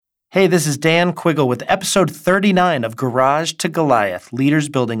Hey, this is Dan Quiggle with episode 39 of Garage to Goliath, Leaders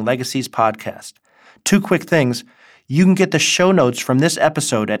Building Legacies podcast. Two quick things. You can get the show notes from this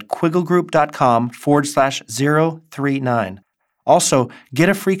episode at quigglegroup.com/039. Also, get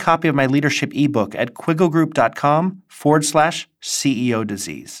a free copy of my leadership ebook at quigglegroup.com/CEO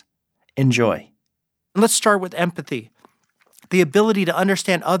disease. Enjoy. Let's start with empathy. The ability to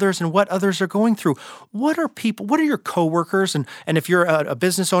understand others and what others are going through. What are your coworkers, and if you're a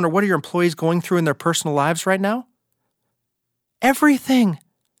business owner, what are your employees going through in their personal lives right now? Everything.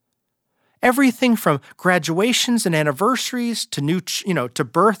 Everything from graduations and anniversaries to the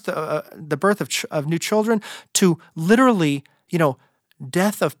birth of new children, to literally,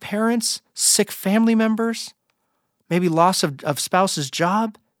 death of parents, sick family members, maybe loss of spouse's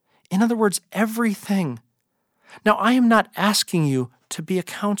job. In other words, everything. Now, I am not asking you to be a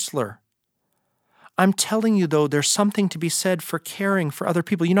counselor. I'm telling you, though, there's something to be said for caring for other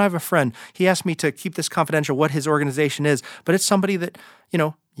people. I have a friend. He asked me to keep this confidential, what his organization is, but it's somebody that,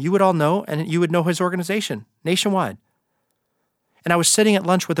 you would all know, and you would know his organization nationwide. And I was sitting at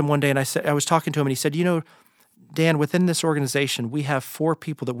lunch with him one day, and I was talking to him, and he said, Dan, within this organization, we have 4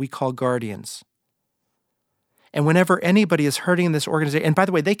 people that we call guardians. And whenever anybody is hurting in this organization, and by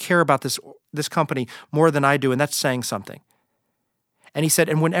the way, they care about this company more than I do, and that's saying something. And he said,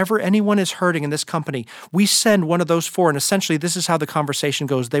 and whenever anyone is hurting in this company, we send one of those 4, and essentially this is how the conversation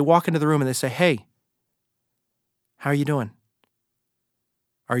goes. They walk into the room and they say, hey, how are you doing?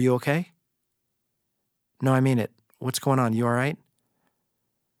 Are you okay? No, I mean it. What's going on? You all right?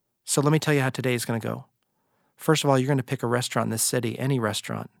 So let me tell you how today is going to go. First of all, you're going to pick a restaurant in this city, any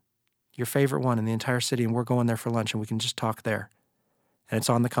restaurant. Your favorite one in the entire city, and we're going there for lunch, and we can just talk there. And it's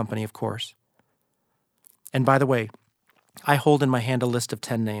on the company, of course. And by the way, I hold in my hand a list of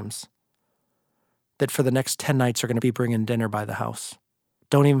 10 names that for the next 10 nights are going to be bringing dinner by the house.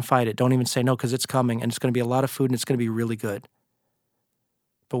 Don't even fight it. Don't even say no, because it's coming, and it's going to be a lot of food, and it's going to be really good.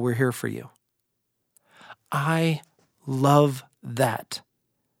 But we're here for you. I love that.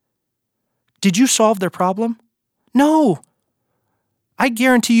 Did you solve their problem? No. I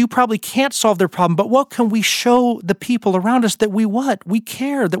guarantee you probably can't solve their problem, but what can we show the people around us that we what? We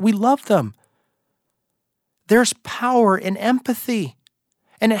care, that we love them. There's power in empathy,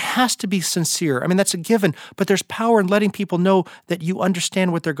 and it has to be sincere. I mean, that's a given, but there's power in letting people know that you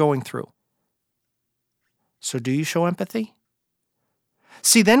understand what they're going through. So do you show empathy?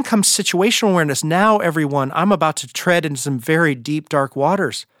 See, then comes situational awareness. Now, everyone, I'm about to tread into some very deep, dark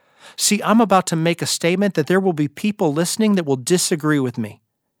waters. See, I'm about to make a statement that there will be people listening that will disagree with me.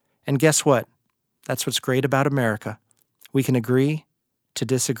 And guess what? That's what's great about America. We can agree to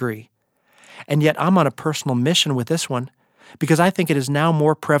disagree. And yet I'm on a personal mission with this one because I think it is now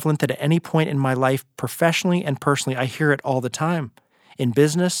more prevalent than at any point in my life, professionally and personally. I hear it all the time. In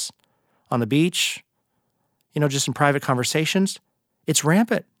business, on the beach, just in private conversations. It's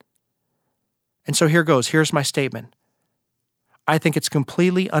rampant. And so here goes. Here's my statement. I think it's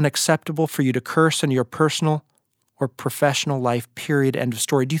completely unacceptable for you to curse in your personal or professional life, period, end of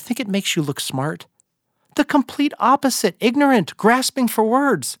story. Do you think it makes you look smart? The complete opposite, ignorant, grasping for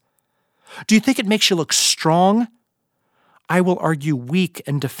words. Do you think it makes you look strong? I will argue weak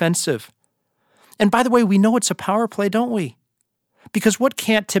and defensive. And by the way, we know it's a power play, don't we? Because what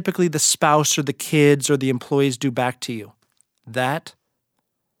can't typically the spouse or the kids or the employees do back to you? That.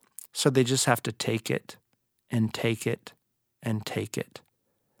 So they just have to take it and take it and take it.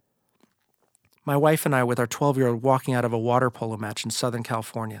 My wife and I, with our 12-year-old, walking out of a water polo match in Southern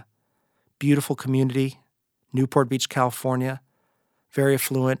California. Beautiful community, Newport Beach, California. Very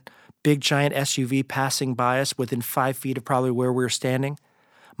affluent, big giant SUV passing by us within 5 feet of probably where we were standing.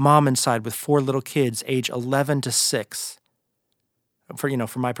 Mom inside with 4 little kids, age 11 to 6.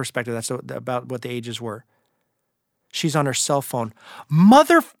 From my perspective, that's about what the ages were. She's on her cell phone. I'm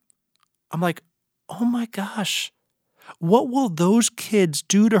like, oh my gosh. What will those kids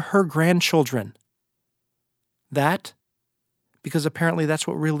do to her grandchildren? That? Because apparently that's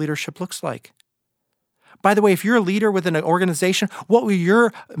what real leadership looks like. By the way, if you're a leader within an organization, what will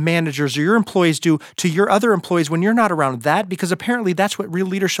your managers or your employees do to your other employees when you're not around? That? Because apparently that's what real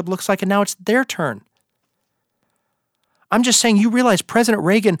leadership looks like, and now it's their turn. I'm just saying, you realize President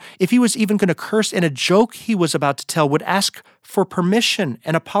Reagan, if he was even going to curse in a joke he was about to tell, would ask for permission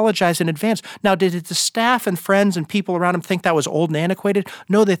and apologize in advance. Now, did the staff and friends and people around him think that was old and antiquated?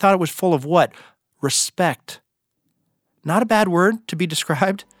 No, they thought it was full of what? Respect. Not a bad word to be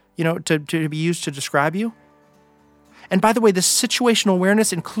described, to be used to describe you. And by the way, this situational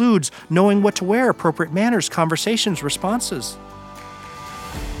awareness includes knowing what to wear, appropriate manners, conversations, responses.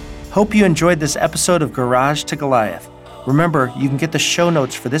 Hope you enjoyed this episode of Garage to Goliath. Remember, you can get the show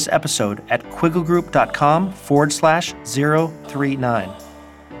notes for this episode at quigglegroup.com/039.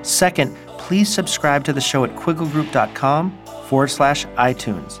 Second, please subscribe to the show at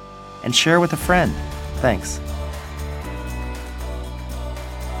quigglegroup.com/iTunes and share with a friend. Thanks.